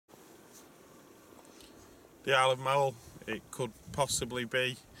The Isle of Mull, it could possibly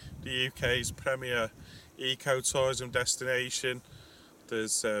be the UK's premier ecotourism destination.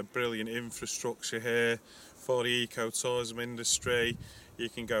 There's brilliant infrastructure here for the ecotourism industry. You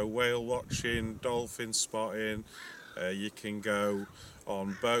can go whale watching, dolphin spotting, you can go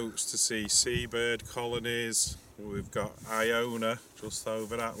on boats to see seabird colonies. We've got Iona just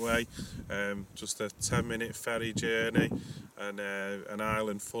over that way, just a 10-minute ferry journey, and an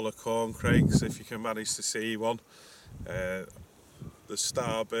island full of corncrakes if you can manage to see one. The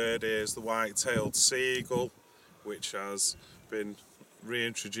starbird is the white-tailed seagull, which has been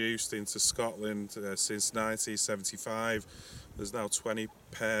reintroduced into Scotland since 1975. There's now 20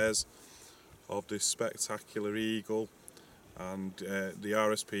 pairs of this spectacular eagle, and the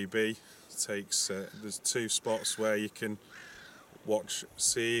RSPB takes there's two spots where you can watch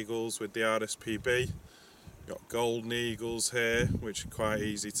seagulls with the RSPB. You've got golden eagles here, which are quite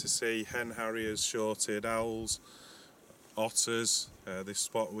easy to see, hen harriers, short-eared owls, otters. This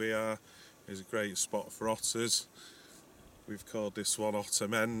spot we are is a great spot for otters. We've called this one Otter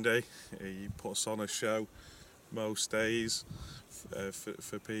Mendy. He puts on a show most days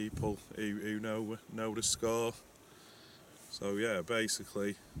for people who know the score. So yeah,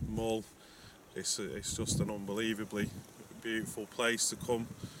 basically Mull, it's just an unbelievably beautiful place to come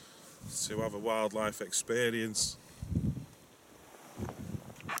to have a wildlife experience.